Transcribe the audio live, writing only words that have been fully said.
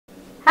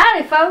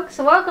Howdy folks,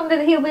 welcome to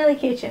the Hillbilly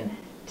Kitchen.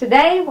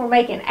 Today we're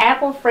making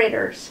apple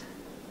fritters.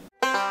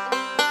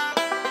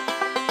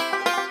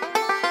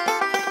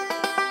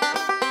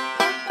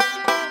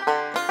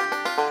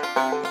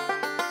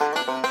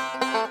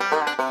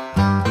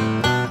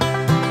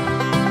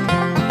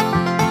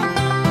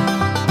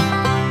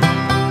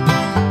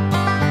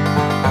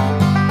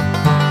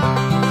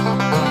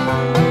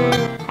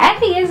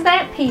 Happy is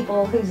that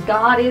people whose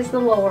God is the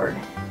Lord.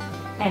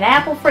 And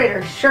apple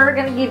fritters sure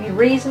gonna give you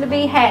reason to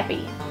be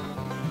happy.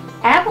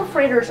 Apple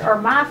fritters are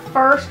my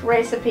first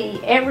recipe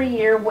every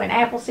year when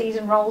apple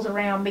season rolls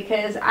around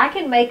because I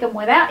can make them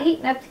without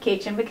heating up the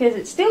kitchen because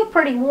it's still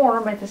pretty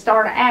warm at the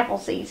start of apple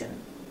season.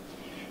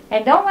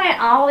 And don't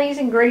let all these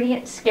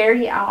ingredients scare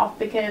you off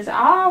because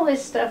all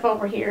this stuff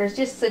over here is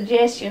just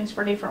suggestions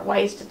for different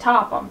ways to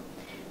top them.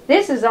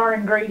 This is our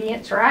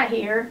ingredients right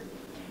here.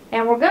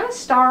 And we're going to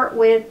start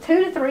with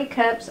 2 to 3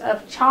 cups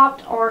of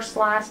chopped or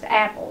sliced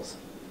apples.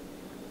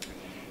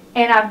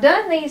 And I've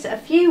done these a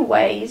few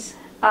ways.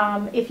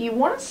 If you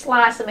want to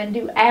slice them and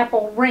do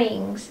apple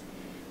rings,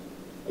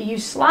 you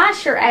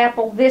slice your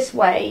apple this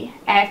way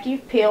after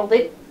you've peeled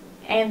it,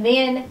 and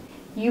then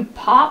you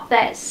pop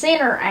that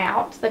center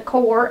out, the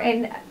core,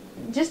 and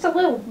just a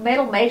little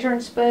metal measuring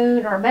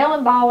spoon or a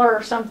melon baller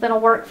or something will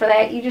work for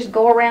that. You just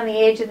go around the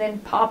edge and then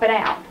pop it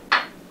out.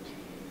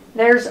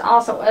 There's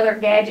also other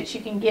gadgets you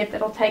can get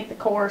that'll take the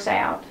cores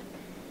out.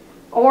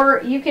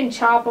 Or you can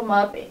chop them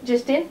up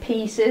just in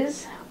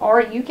pieces, or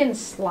you can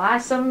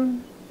slice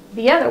them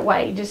the other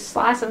way. Just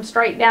slice them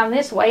straight down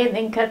this way and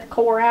then cut the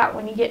core out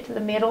when you get to the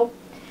middle.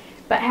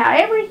 But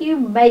however you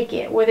make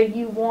it, whether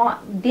you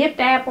want dipped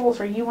apples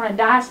or you want to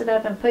dice it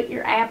up and put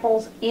your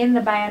apples in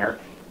the batter,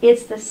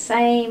 it's the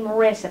same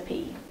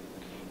recipe.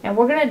 And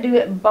we're going to do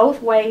it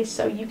both ways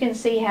so you can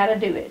see how to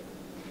do it.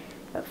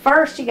 But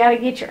first you got to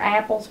get your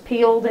apples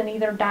peeled and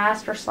either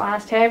diced or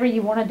sliced, however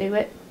you want to do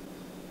it.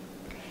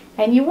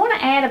 And you want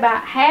to add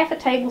about half a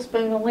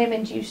tablespoon of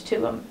lemon juice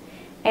to them.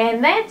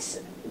 And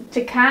that's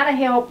to kind of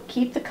help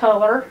keep the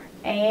color,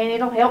 and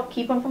it'll help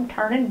keep them from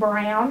turning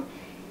brown.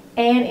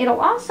 And it'll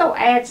also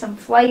add some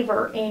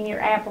flavor in your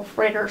apple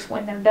fritters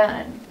when they're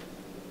done.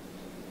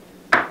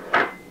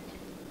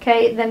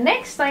 Okay, the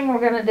next thing we're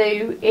going to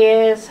do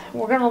is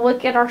we're going to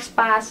look at our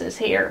spices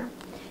here.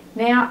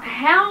 Now,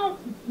 how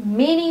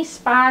many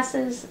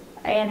spices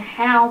and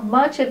how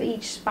much of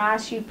each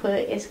spice you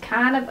put is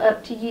kind of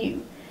up to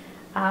you.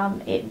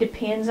 It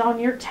depends on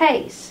your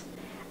taste.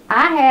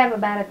 I have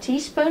about a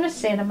teaspoon of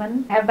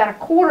cinnamon, I have about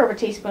 1/4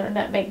 teaspoon of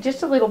nutmeg,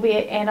 just a little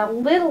bit, and a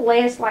little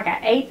less, like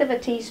 1/8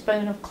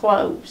 teaspoon of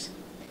cloves.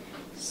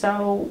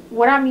 So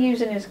what I'm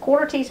using is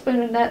 1/4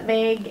 teaspoon of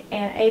nutmeg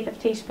and 1/8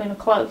 teaspoon of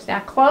cloves. Now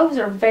cloves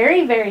are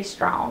very, very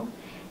strong,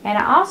 and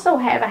I also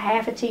have a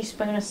 1/2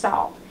 teaspoon of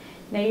salt.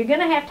 Now you're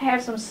going to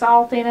have some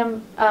salt in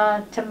them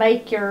to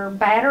make your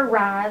batter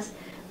rise.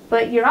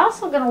 But you're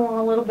also going to want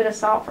a little bit of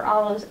salt for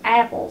all those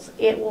apples.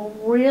 It will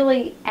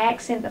really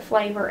accent the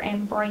flavor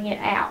and bring it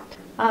out.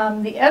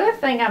 The other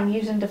thing I'm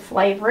using to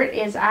flavor it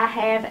is I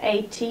have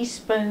a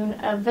teaspoon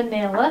of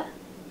vanilla.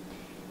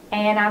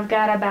 And I've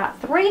got about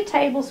 3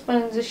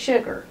 tablespoons of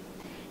sugar.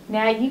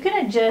 Now you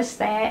can adjust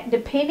that.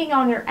 Depending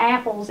on your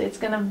apples, it's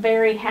going to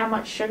vary how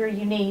much sugar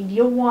you need.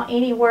 You'll want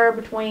anywhere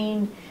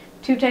between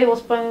 2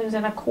 tablespoons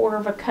and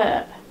 1/4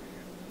 cup.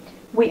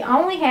 We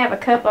only have a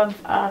cup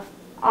of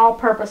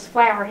all-purpose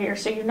flour here,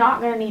 so you're not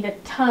going to need a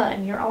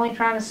ton. You're only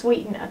trying to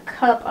sweeten a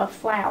cup of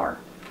flour.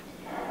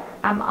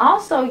 I'm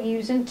also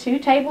using 2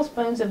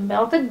 tablespoons of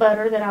melted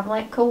butter that I've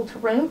let cool to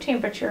room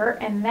temperature,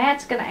 and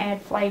that's going to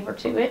add flavor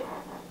to it.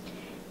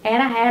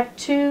 And I have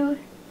 2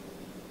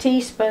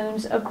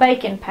 teaspoons of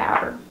baking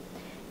powder.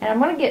 And I'm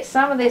going to get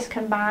some of this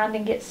combined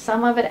and get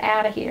some of it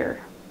out of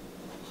here.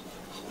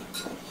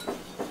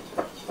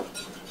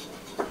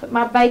 Put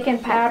my baking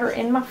powder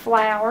in my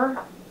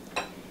flour.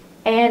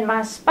 And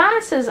my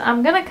spices,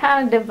 I'm going to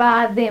kind of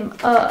divide them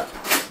up.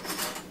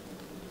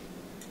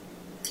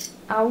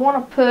 I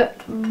want to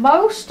put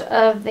most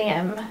of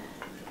them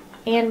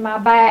in my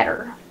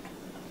batter.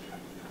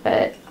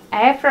 But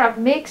after I've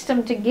mixed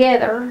them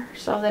together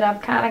so that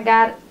I've kind of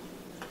got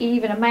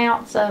even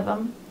amounts of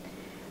them,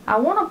 I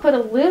want to put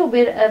a little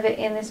bit of it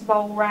in this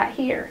bowl right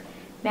here.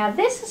 Now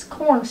this is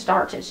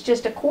cornstarch. It's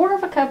just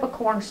 1/4 cup of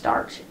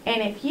cornstarch.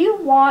 And if you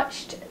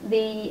watched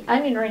the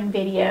onion ring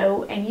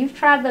video and you've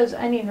tried those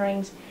onion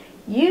rings,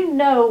 you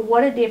know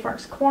what a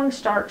difference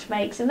cornstarch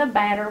makes in the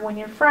batter when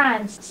you're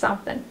frying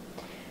something.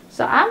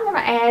 So I'm going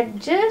to add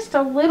just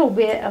a little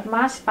bit of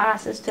my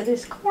spices to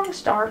this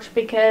cornstarch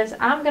because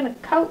I'm going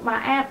to coat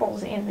my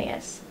apples in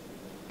this.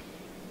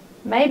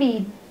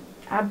 Maybe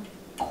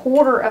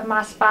 1/4 of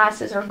my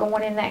spices are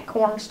going in that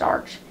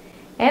cornstarch.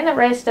 And the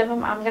rest of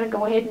them I'm going to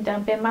go ahead and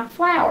dump in my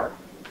flour.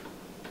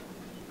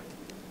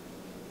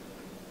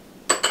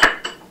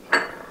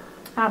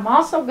 I'm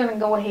also going to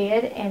go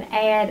ahead and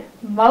add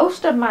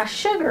most of my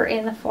sugar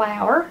in the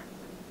flour.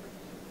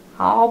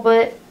 All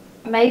but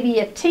maybe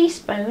a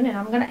teaspoon, and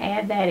I'm going to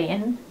add that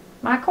in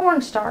my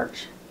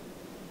cornstarch.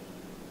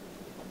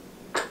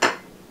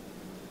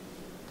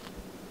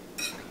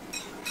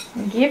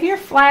 Give your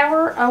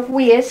flour a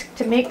whisk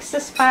to mix the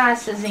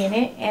spices in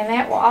it, and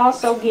that will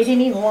also get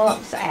any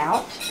lumps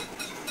out.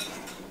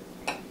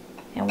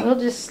 And we'll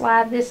just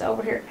slide this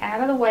over here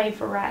out of the way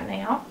for right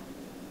now.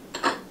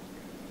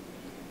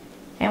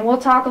 And we'll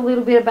talk a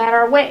little bit about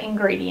our wet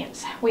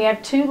ingredients. We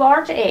have 2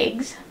 large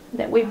eggs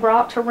that we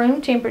brought to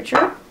room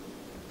temperature.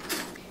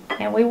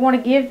 And we want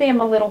to give them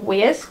a little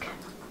whisk.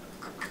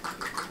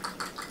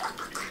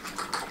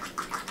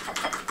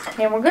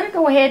 And we're going to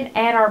go ahead and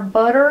add our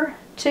butter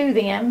to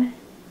them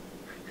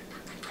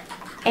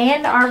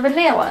and our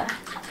vanilla.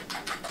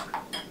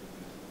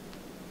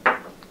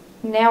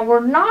 Now we're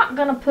not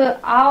going to put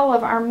all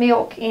of our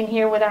milk in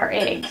here with our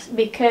eggs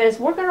because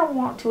we're going to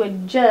want to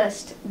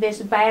adjust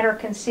this batter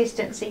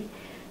consistency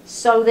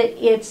so that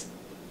it's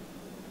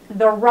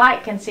the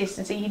right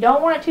consistency. You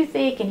don't want it too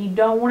thick and you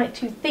don't want it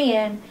too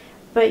thin,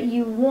 but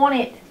you want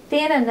it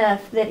thin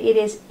enough that it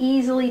is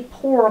easily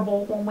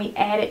pourable when we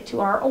add it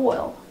to our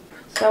oil.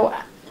 So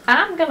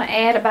I'm going to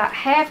add about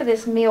half of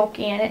this milk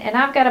in it, and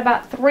I've got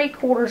about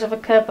 3/4 of a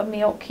cup of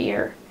milk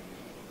here.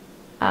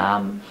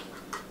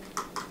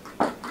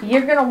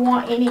 You're going to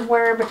want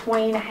anywhere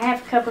between a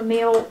half cup of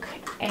milk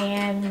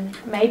and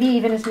maybe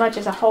even as much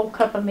as a whole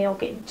cup of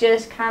milk. It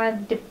just kind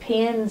of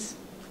depends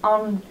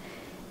on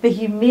the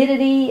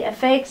humidity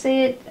affects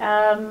it.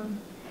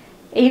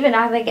 Even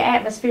I think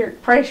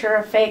atmospheric pressure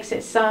affects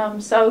it some.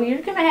 So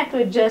you're going to have to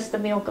adjust the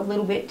milk a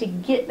little bit to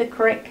get the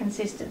correct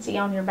consistency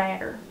on your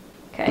batter.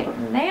 Okay,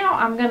 now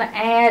I'm going to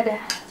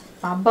add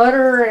my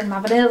butter and my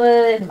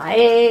vanilla and my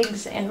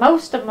eggs and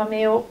most of my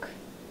milk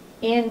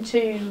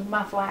into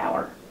my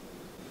flour.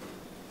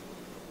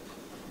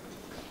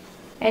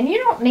 And you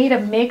don't need a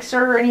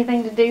mixer or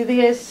anything to do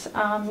this.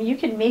 You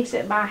can mix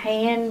it by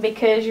hand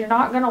because you're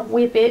not going to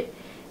whip it.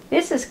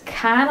 This is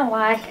kind of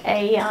like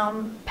a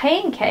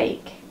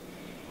pancake.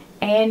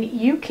 And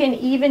you can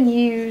even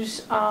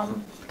use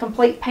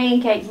complete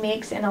pancake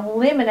mix and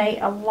eliminate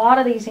a lot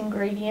of these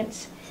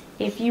ingredients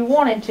if you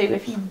wanted to.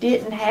 If you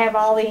didn't have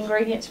all the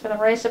ingredients for the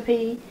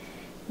recipe,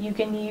 you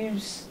can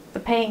use the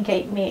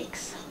pancake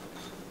mix.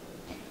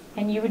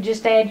 And you would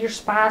just add your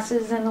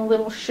spices and a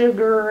little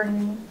sugar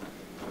and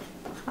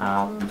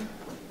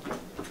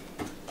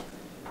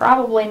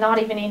probably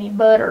not even any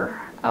butter.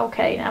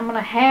 Okay, I'm going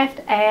to have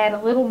to add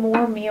a little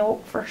more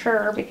milk for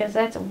sure because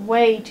that's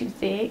way too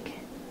thick.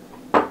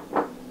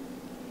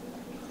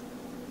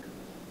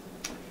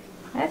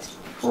 That's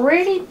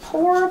pretty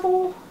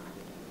pourable.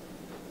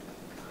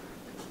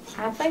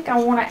 I think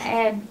I want to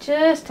add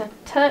just a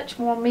touch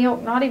more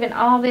milk. Not even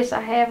all this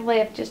I have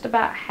left, just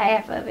about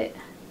half of it.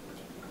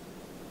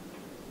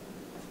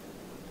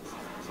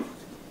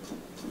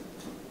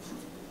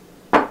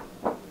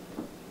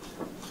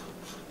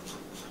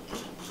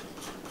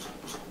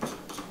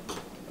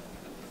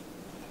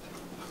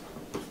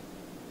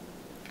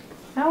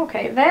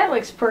 Okay, that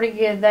looks pretty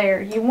good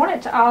there. You want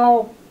it to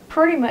all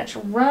pretty much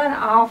run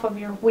off of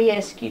your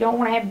whisk. You don't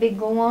want to have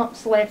big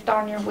lumps left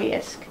on your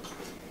whisk.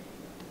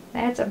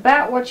 That's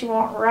about what you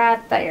want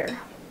right there.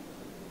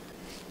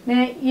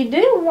 Now, you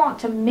do want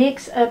to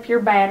mix up your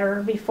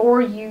batter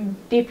before you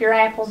dip your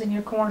apples in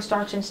your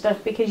cornstarch and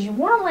stuff because you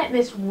want to let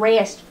this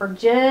rest for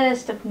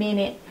just a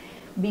minute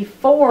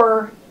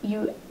before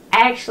you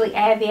actually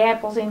add the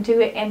apples into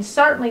it, and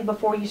certainly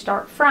before you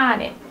start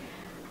frying it.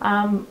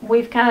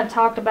 We've kind of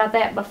talked about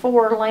that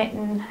before,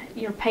 letting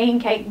your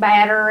pancake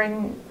batter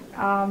and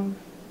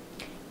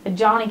the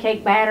Johnny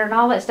cake batter and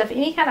all that stuff,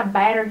 any kind of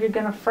batter you're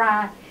going to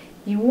fry,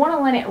 you want to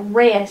let it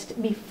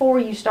rest before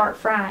you start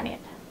frying it.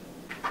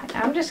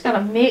 I'm just going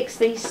to mix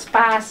these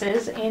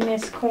spices in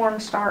this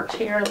cornstarch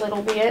here a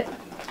little bit.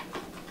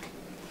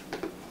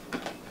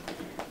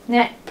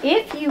 Now,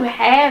 if you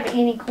have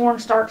any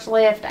cornstarch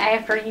left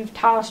after you've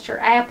tossed your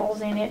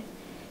apples in it,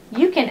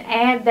 you can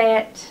add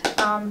that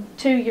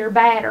to your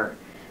batter.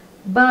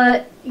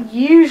 But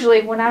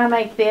usually when I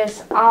make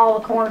this, all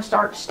the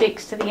cornstarch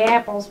sticks to the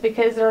apples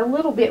because they're a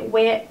little bit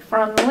wet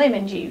from the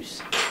lemon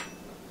juice.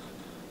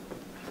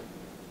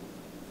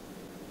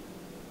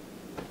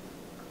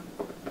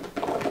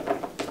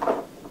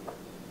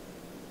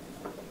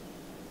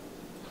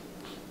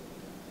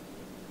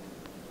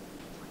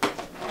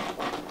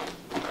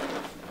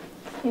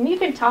 And you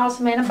can toss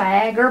them in a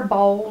bag or a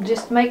bowl.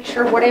 Just make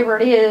sure whatever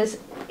it is,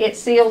 it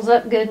seals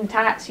up good and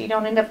tight so you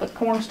don't end up with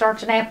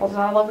cornstarch and apples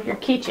all over your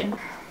kitchen.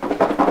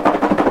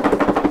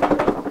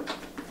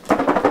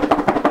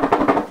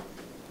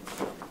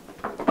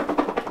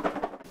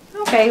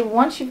 Okay,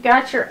 once you've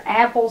got your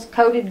apples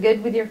coated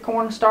good with your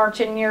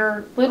cornstarch and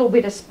your little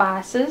bit of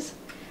spices,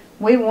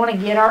 we want to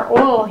get our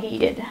oil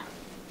heated.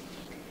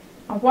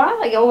 Now,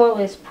 while the oil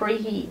is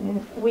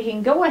preheating, we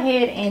can go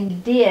ahead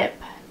and dip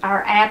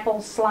our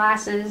apple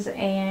slices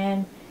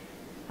and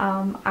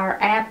our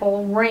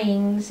apple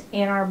rings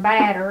in our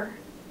batter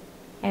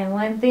and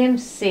let them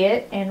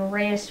sit and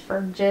rest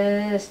for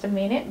just a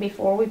minute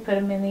before we put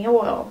them in the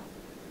oil.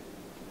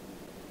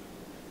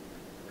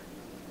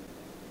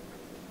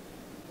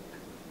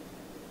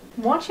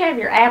 once you have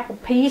your apple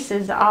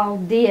pieces all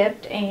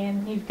dipped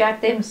and you've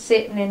got them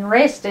sitting and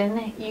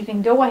resting, you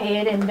can go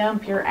ahead and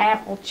dump your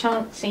apple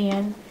chunks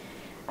in.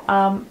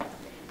 Now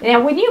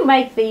when you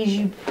make these,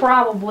 you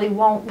probably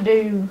won't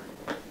do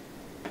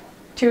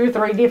 2 or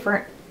 3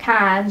 different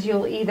kinds.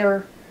 You'll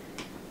either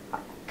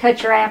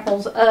cut your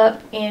apples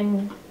up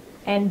and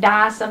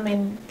dice them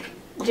and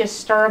just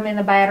stir them in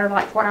the batter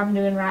like what I'm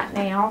doing right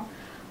now,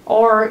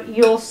 or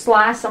you'll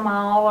slice them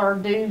all, or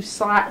do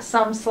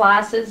some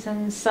slices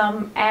and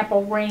some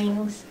apple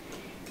rings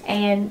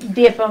and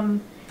dip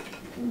them,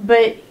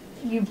 but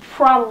you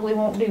probably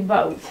won't do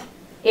both.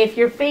 If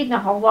you're feeding a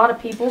whole lot of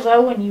people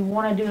though and you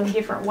want to do them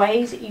different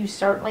ways, you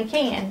certainly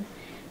can,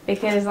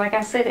 because like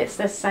I said, it's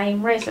the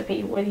same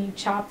recipe whether you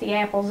chop the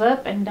apples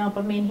up and dump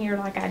them in here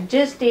like I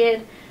just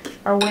did,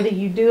 or whether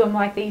you do them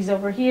like these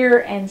over here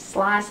and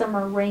slice them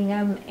or ring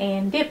them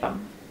and dip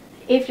them.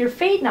 If you're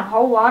feeding a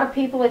whole lot of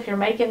people, if you're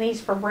making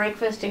these for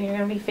breakfast and you're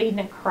going to be feeding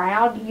a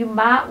crowd, you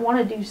might want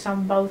to do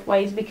some both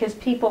ways because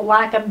people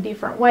like them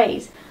different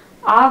ways.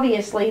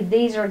 Obviously,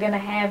 these are going to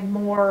have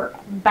more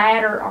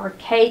batter or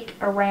cake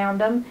around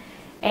them,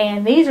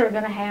 and these are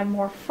going to have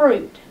more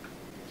fruit.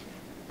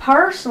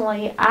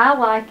 Personally, I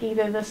like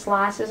either the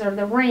slices or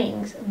the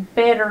rings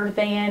better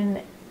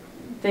than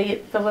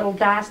the little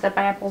diced up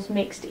apples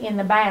mixed in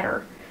the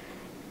batter.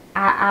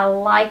 I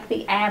like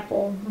the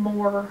apple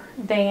more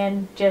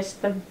than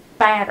just the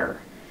batter.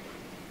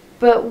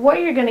 But what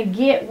you're going to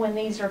get when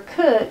these are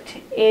cooked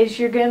is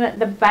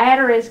the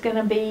batter is going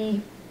to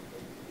be,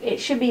 it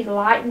should be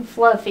light and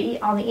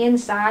fluffy on the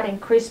inside and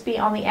crispy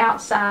on the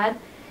outside,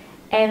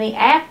 and the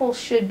apples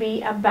should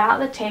be about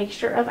the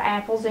texture of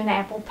apples in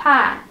apple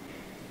pie.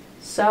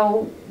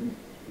 So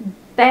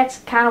that's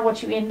kind of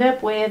what you end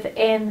up with.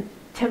 And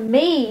to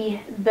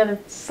me, the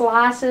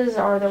slices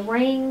or the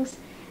rings,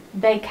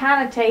 they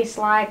kind of taste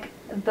like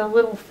the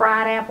little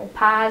fried apple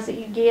pies that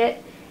you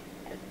get,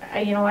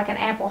 you know, like an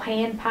apple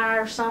hand pie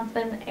or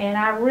something, and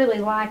I really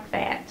like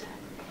that.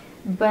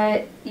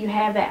 But you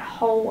have that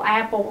whole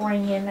apple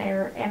ring in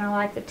there, and I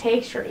like the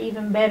texture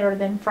even better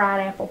than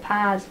fried apple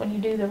pies when you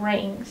do the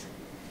rings.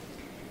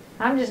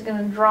 I'm just going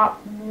to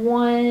drop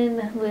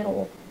one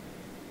little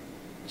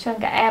chunk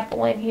of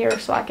apple in here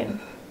so I can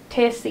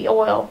test the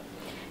oil.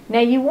 Now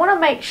you want to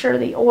make sure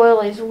the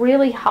oil is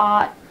really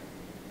hot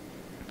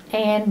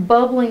and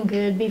bubbling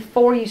good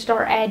before you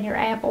start adding your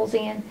apples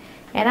in.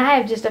 And I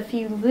have just a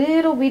few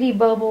little bitty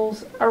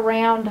bubbles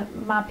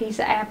around my piece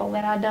of apple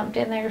that I dumped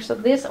in there, so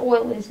this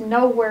oil is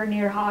nowhere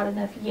near hot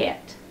enough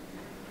yet.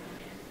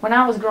 When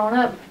I was growing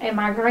up and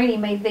my granny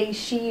made these,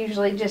 she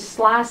usually just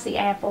sliced the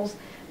apples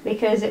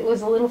because it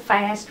was a little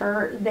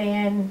faster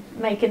than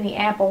making the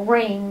apple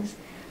rings.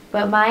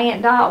 But my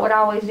Aunt Dot would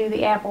always do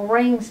the apple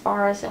rings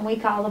for us, and we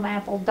call them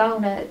apple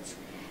donuts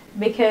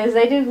because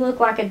they do look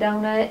like a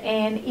donut,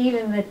 and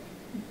even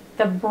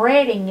the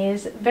breading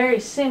is very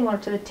similar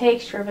to the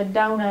texture of a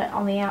donut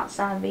on the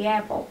outside of the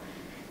apple.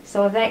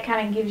 So if that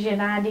kind of gives you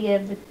an idea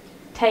of the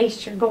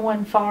taste you're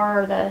going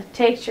for, or the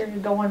texture you're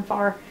going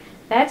for,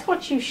 that's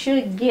what you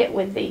should get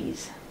with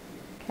these.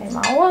 Okay,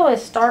 my oil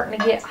is starting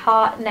to get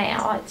hot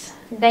now. It's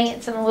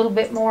dancing a little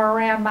bit more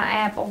around my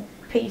apple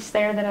piece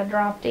there that I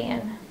dropped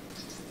in.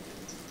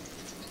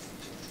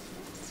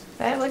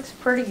 That looks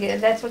pretty good.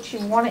 That's what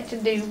you want it to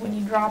do when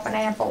you drop an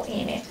apple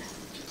in it.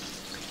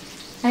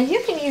 Now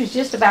you can use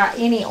just about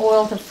any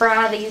oil to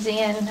fry these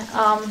in,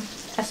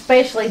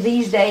 especially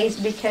these days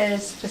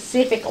because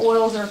specific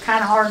oils are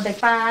kind of hard to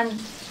find,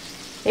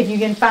 if you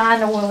can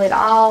find oil at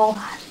all.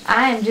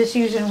 I am just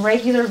using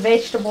regular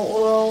vegetable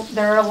oil.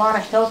 There are a lot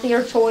of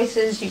healthier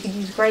choices. You could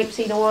use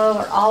grapeseed oil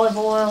or olive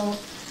oil.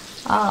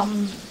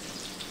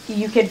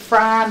 You could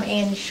fry them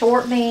in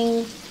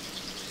shortening.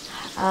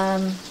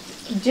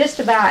 Just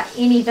about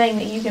anything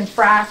that you can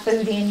fry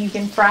food in, you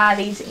can fry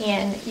these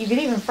in. You could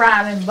even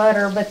fry them in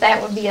butter, but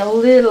that would be a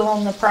little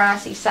on the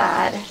pricey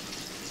side.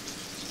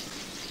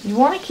 You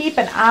want to keep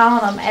an eye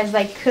on them as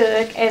they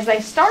cook. As they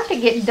start to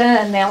get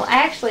done, they'll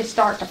actually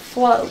start to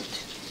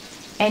float.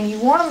 And you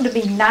want them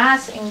to be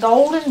nice and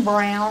golden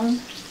brown,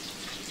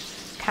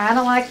 kind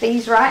of like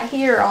these right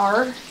here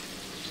are.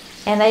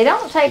 And they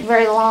don't take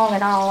very long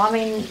at all. I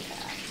mean,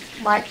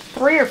 like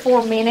 3 or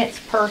 4 minutes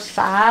per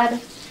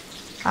side.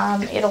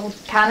 It'll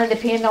kind of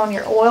depend on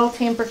your oil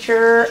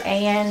temperature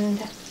and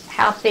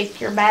how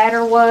thick your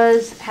batter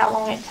was, how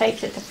long it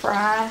takes it to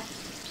fry.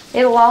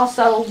 It'll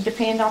also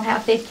depend on how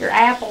thick your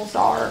apples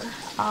are.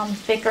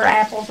 Thicker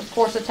apples, of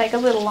course, will take a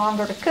little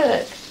longer to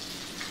cook.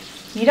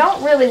 You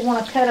don't really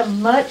want to cut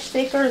them much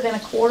thicker than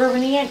 1/4 of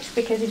an inch,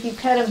 because if you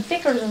cut them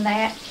thicker than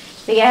that,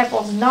 the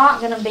apple's not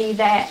going to be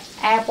that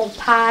apple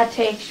pie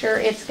texture.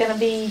 It's going to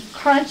be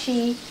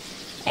crunchy,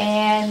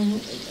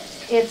 and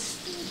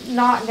it's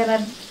not going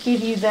to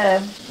give you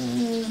the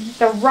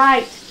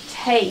right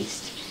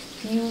taste.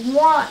 You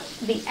want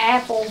the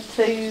apple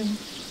to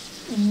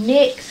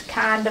mix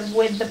kind of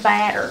with the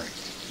batter,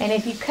 and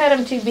if you cut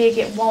them too big,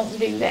 it won't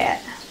do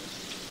that.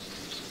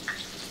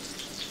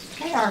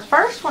 Okay, our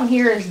first one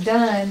here is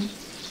done,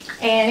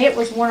 and it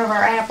was one of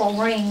our apple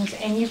rings.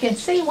 And you can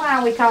see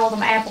why we called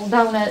them apple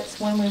donuts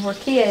when we were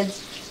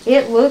kids.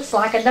 It looks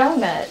like a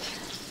donut.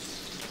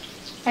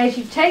 As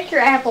you take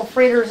your apple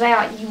fritters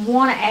out, you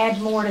want to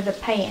add more to the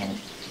pan.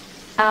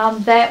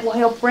 That will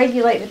help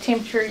regulate the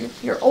temperature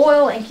of your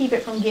oil and keep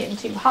it from getting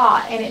too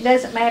hot. And it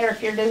doesn't matter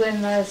if you're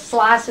doing the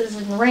slices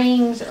and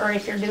rings or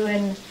if you're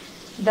doing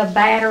the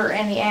batter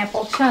and the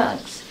apple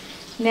chunks.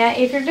 Now,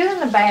 if you're doing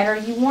the batter,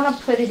 you want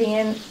to put it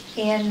in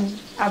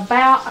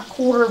about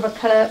 1/4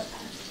 cup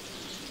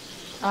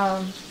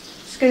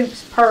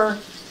scoops per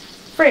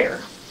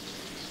fritter.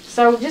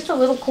 So just a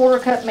little 1/4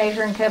 cup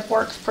measuring cup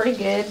works pretty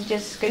good.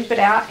 Just scoop it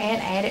out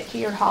and add it to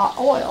your hot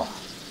oil.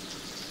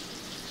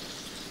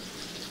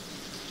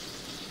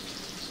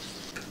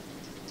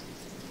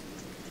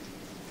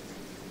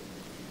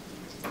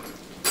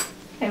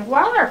 And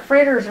while our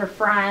fritters are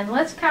frying,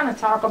 let's kind of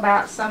talk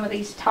about some of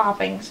these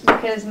toppings,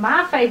 because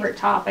my favorite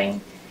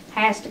topping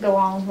has to go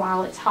on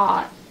while it's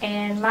hot.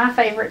 And my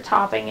favorite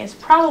topping is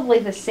probably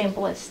the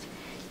simplest.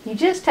 You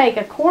just take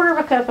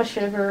 1/4 cup of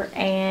sugar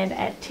and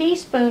a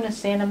teaspoon of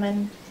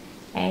cinnamon,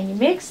 and you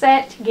mix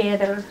that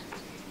together.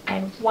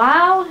 And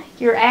while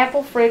your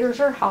apple fritters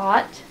are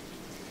hot,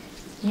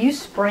 you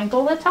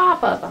sprinkle the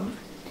top of them.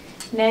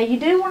 Now, you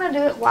do want to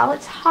do it while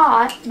it's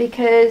hot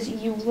because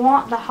you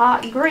want the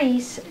hot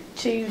grease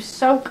to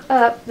soak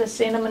up the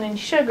cinnamon and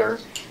sugar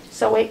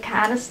so it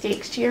kind of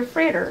sticks to your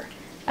fritter.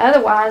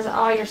 Otherwise,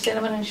 all your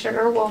cinnamon and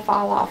sugar will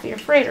fall off your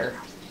fritter.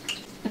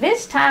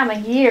 This time of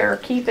year,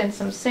 keeping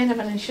some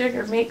cinnamon and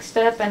sugar mixed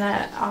up in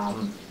a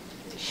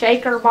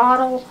shaker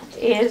bottle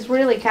is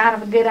really kind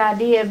of a good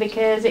idea,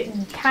 because it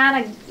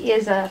kind of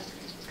is a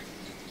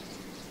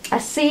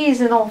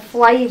seasonal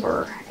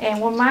flavor. And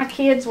when my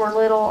kids were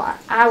little,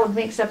 I would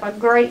mix up a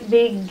great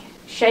big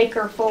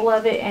shaker full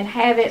of it and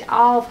have it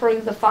all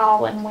through the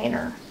fall and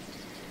winter.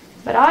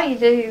 But all you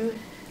do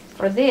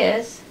for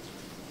this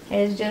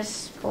is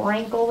just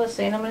sprinkle the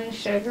cinnamon and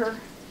sugar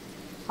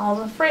on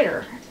the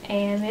fritter.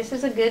 And this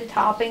is a good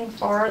topping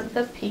for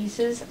the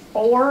pieces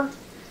or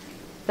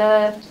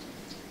the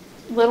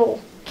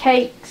little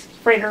cake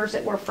fritters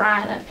that we're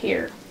frying up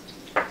here.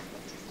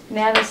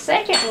 Now, the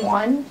second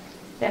one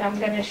that I'm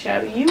going to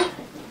show you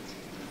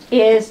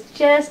is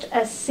just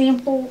a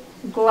simple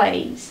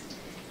glaze.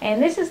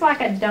 And this is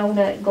like a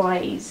donut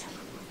glaze.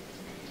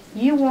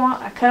 You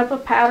want a cup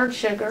of powdered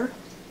sugar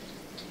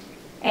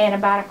and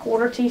about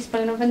 1/4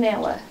 teaspoon of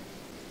vanilla,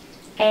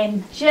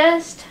 and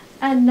just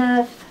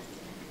enough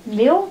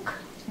milk,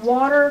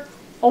 water,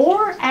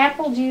 or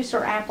apple juice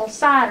or apple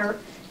cider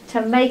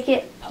to make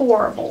it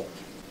pourable.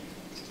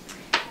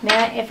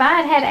 Now, if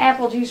I had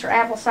apple juice or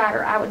apple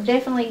cider, I would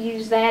definitely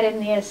use that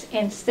in this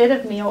instead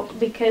of milk,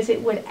 because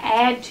it would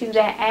add to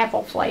that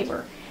apple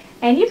flavor.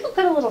 And you can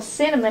put a little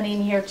cinnamon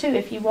in here too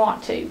if you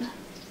want to.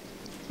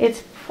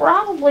 It's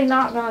probably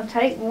not going to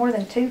take more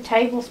than 2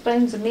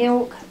 tablespoons of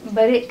milk,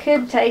 but it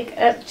could take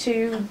up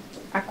to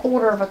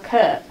 1/4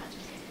 cup.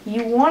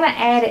 You want to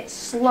add it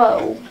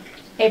slow.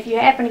 If you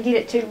happen to get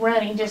it too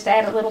runny, just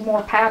add a little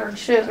more powdered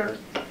sugar.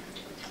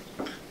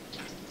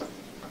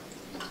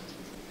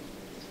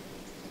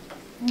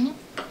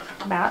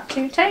 About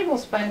 2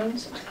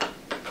 tablespoons.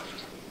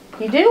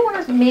 You do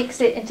want to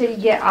mix it until you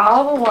get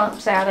all the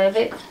lumps out of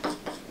it.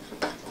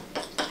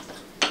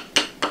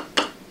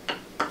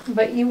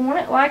 But you want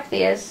it like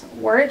this,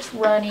 where it's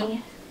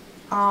runny.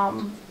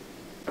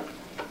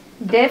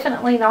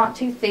 Definitely not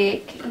too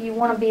thick. You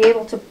want to be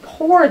able to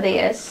pour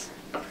this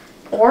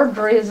or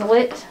drizzle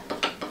it,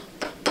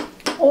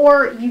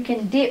 or you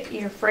can dip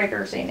your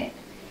fritters in it.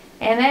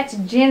 And that's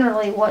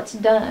generally what's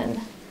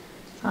done.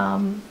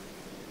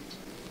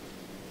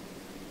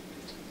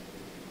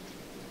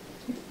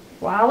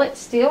 While it's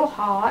still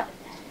hot,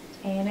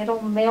 and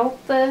it'll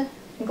melt the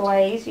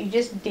glaze, you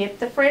just dip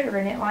the fritter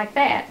in it like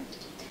that.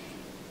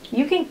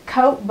 You can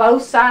coat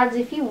both sides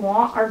if you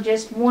want, or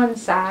just one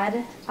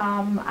side.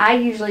 I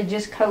usually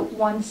just coat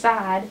one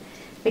side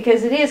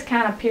because it is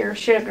kind of pure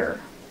sugar.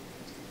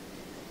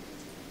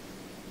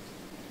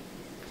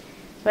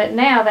 But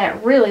now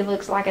that really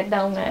looks like a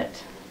donut.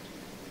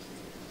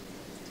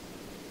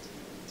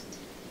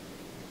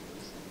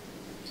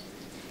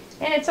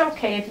 And it's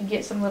okay if you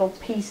get some little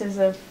pieces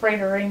of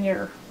fritter in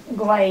your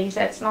glaze.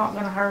 That's not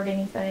going to hurt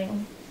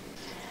anything.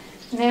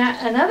 Now,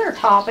 another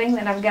topping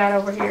that I've got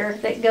over here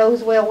that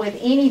goes well with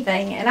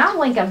anything, and I'll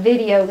link a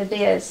video to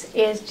this,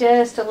 is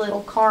just a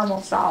little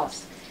caramel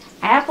sauce.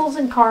 Apples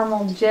and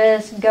caramel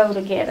just go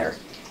together.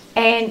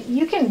 And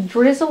you can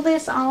drizzle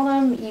this on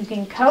them, you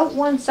can coat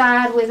one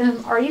side with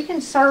them, or you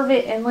can serve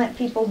it and let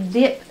people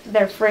dip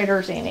their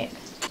fritters in it.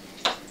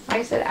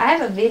 Like I said, I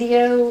have a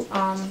video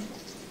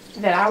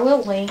that I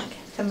will link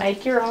to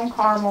make your own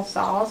caramel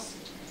sauce.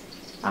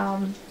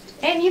 And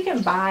you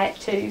can buy it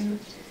too.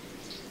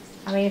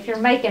 I mean, if you're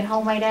making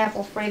homemade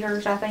apple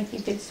fritters, I think you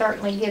could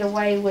certainly get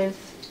away with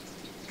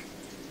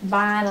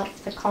buying up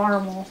the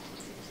caramel.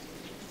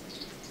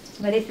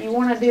 But if you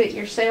want to do it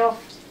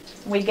yourself,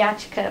 we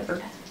got you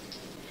covered.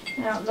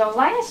 Now, the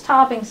last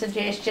topping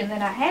suggestion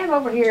that I have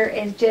over here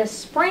is just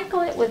sprinkle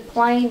it with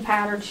plain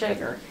powdered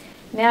sugar.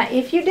 Now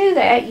if you do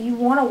that, you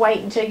want to wait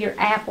until your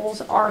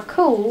apples are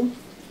cool,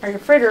 or your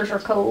fritters are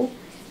cool.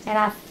 And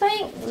I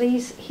think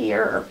these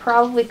here are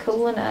probably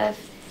cool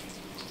enough.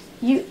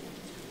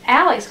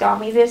 Alex got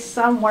me this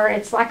somewhere.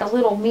 It's like a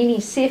little mini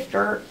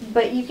sifter,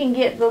 but you can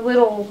get the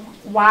little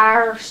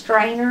wire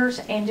strainers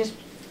and just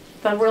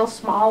the real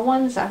small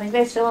ones. I think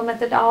they sell them at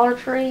the Dollar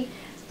Tree.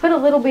 Put a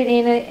little bit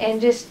in it and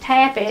just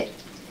tap it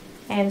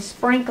and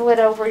sprinkle it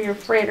over your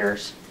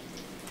fritters.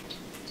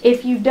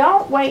 If you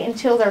don't wait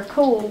until they're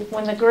cool,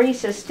 when the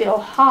grease is still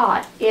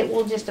hot, it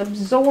will just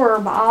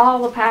absorb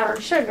all the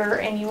powdered sugar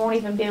and you won't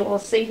even be able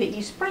to see that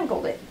you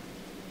sprinkled it.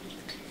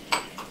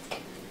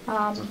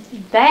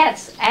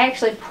 That's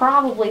actually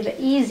probably the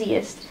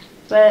easiest,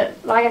 but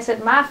like I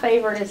said, my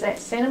favorite is that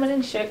cinnamon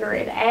and sugar.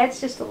 It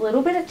adds just a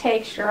little bit of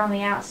texture on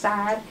the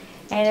outside,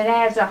 and it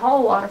adds a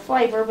whole lot of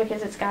flavor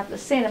because it's got the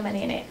cinnamon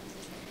in it.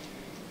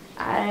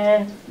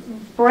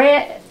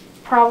 Brett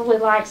probably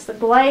likes the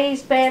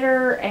glaze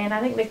better, and I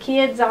think the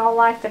kids all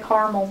like the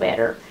caramel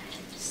better.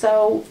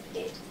 So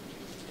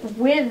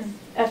with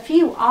a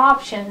few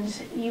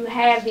options, you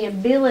have the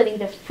ability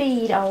to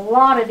feed a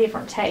lot of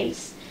different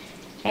tastes.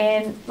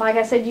 And like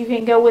I said, you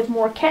can go with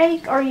more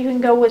cake or you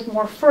can go with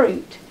more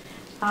fruit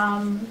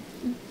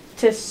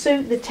to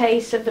suit the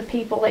taste of the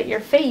people that you're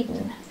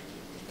feeding.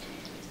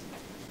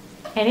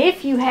 And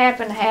if you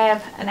happen to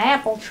have an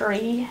apple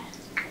tree,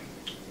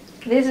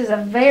 this is a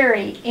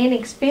very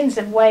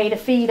inexpensive way to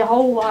feed a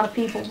whole lot of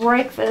people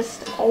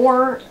breakfast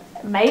or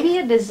maybe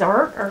a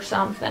dessert or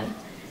something.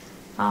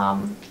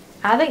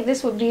 I think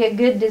this would be a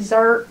good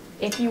dessert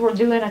if you were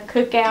doing a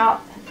cookout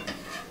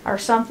or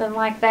something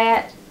like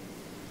that.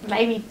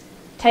 Maybe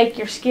take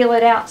your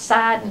skillet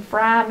outside and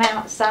fry them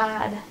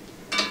outside.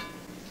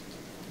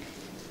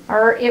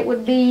 Or it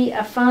would be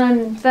a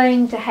fun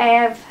thing to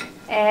have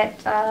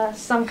at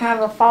some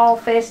kind of a fall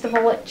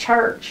festival at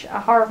church,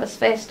 a harvest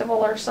festival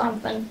or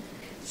something.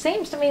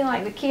 Seems to me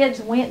like the kids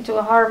went to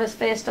a harvest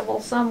festival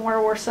somewhere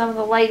where some of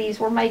the ladies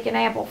were making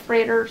apple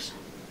fritters.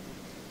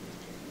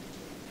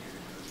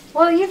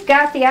 Well, you've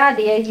got the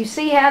idea. You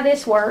see how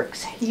this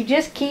works. You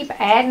just keep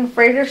adding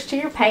fritters to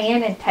your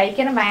pan and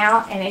taking them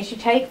out, and as you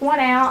take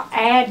one out,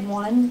 add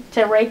one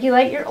to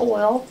regulate your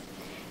oil.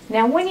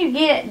 Now when you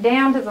get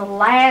down to the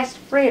last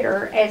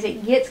fritter, as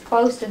it gets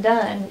close to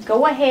done,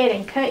 go ahead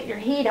and cut your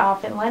heat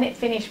off and let it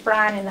finish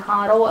frying in the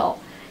hot oil.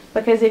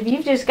 Because if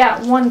you've just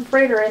got one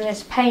fritter in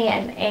this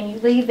pan and you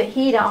leave the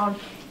heat on,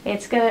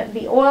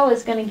 the oil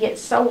is going to get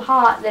so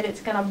hot that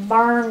it's going to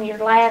burn your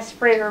last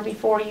fritter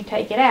before you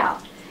take it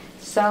out.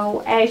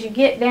 So as you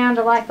get down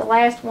to like the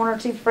last one or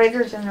two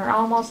fritters and they're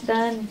almost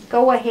done,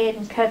 go ahead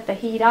and cut the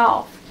heat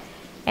off.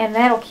 And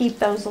that'll keep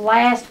those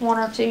last one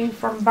or two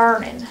from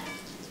burning.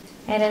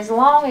 And as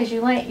long as you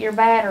let your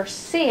batter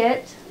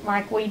sit,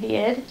 like we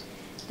did,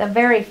 the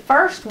very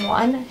first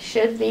one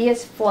should be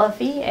as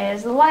fluffy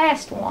as the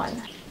last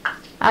one.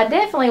 I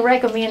definitely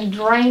recommend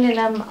draining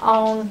them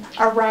on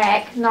a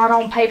rack, not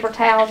on paper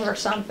towels or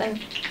something,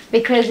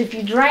 because if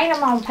you drain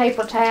them on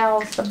paper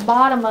towels, the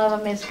bottom of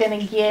them is going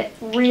to get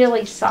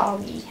really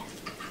soggy.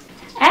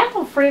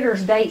 Apple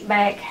fritters date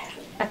back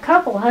a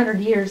couple hundred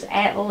years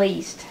at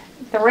least.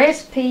 The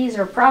recipes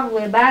are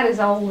probably about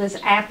as old as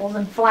apples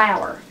and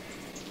flour.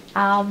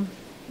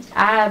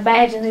 I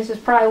imagine this is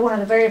probably one of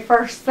the very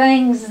first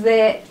things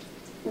that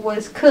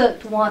was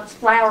cooked once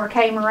flour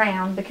came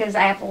around, because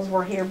apples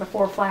were here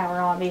before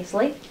flour,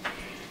 obviously.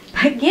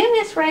 But give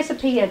this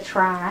recipe a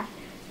try.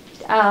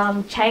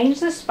 Change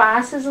the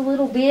spices a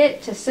little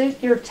bit to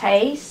suit your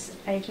taste.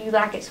 If you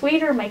like it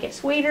sweeter, make it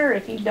sweeter.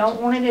 If you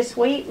don't want it as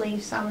sweet,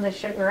 leave some of the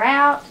sugar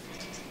out.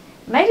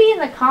 Maybe in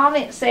the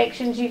comment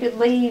sections you could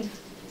leave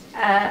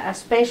a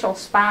special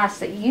spice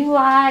that you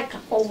like,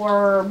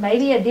 or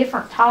maybe a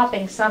different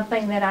topping,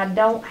 something that I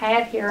don't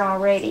have here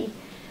already.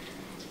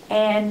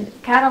 And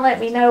kind of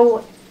let me know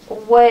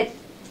what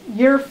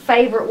your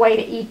favorite way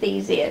to eat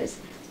these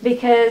is,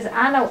 because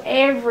I know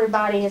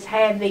everybody has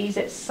had these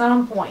at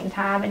some point in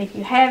time, and if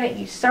you haven't,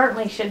 you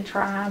certainly should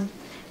try them,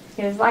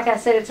 because like I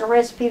said, it's a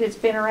recipe that's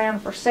been around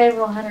for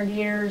several hundred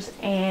years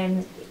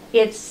and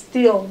it's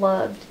still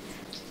loved.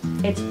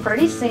 It's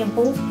pretty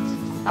simple.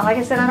 Like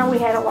I said, I know we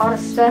had a lot of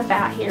stuff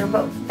out here,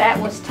 but that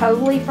was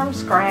totally from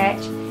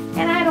scratch,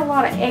 and I had a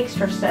lot of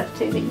extra stuff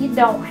too that you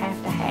don't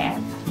have to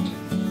have.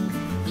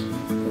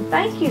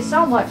 Thank you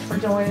so much for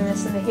joining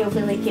us in the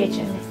Hillbilly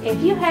Kitchen.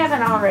 If you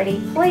haven't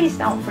already, please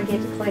don't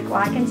forget to click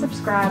like and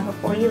subscribe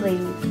before you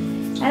leave.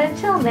 And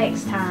until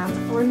next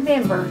time,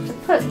 remember to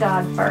put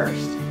God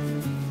first.